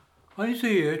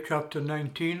Isaiah chapter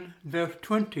 19, verse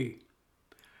 20.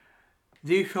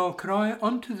 They shall cry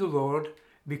unto the Lord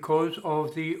because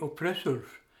of the oppressors,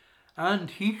 and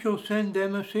he shall send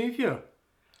them a saviour,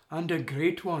 and a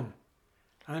great one,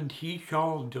 and he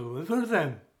shall deliver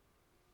them.